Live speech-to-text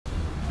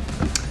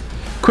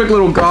Quick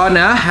little guide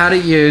now, how to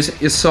use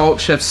your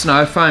Salt Chef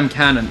Snow Foam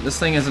cannon. This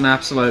thing is an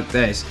absolute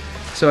beast.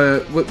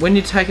 So when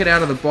you take it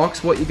out of the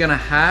box, what you're gonna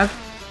have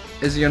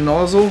is your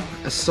nozzle,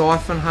 a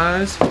siphon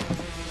hose,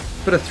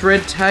 bit of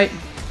thread tape,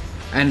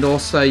 and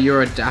also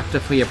your adapter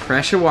for your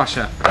pressure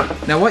washer.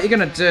 Now what you're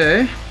gonna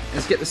do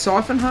is get the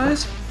siphon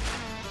hose,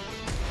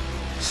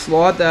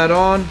 slide that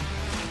on,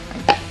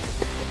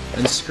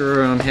 and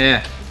screw it on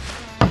here.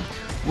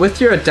 With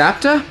your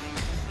adapter,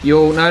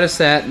 you'll notice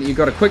that you've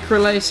got a quick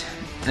release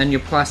and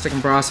your plastic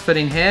and brass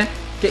fitting here.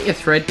 Get your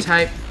thread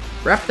tape,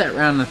 wrap that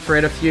around the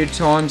thread a few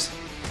times,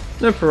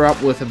 nip her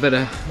up with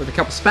a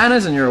couple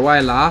spanners, and you're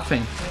away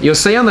laughing. You'll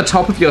see on the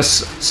top of your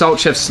Salt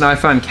Chef Snow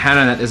Foam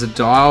cannon that there's a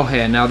dial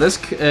here. Now this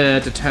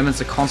determines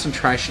the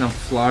concentration and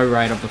flow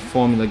rate of the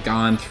formula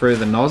going through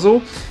the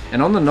nozzle.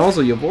 And on the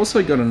nozzle you've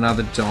also got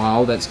another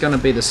dial that's going to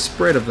be the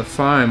spread of the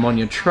foam on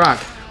your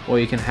truck, or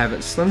you can have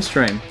it slim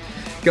stream.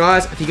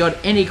 Guys, if you got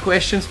any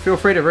questions, feel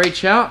free to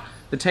reach out.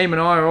 The team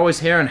and I are always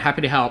here and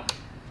happy to help.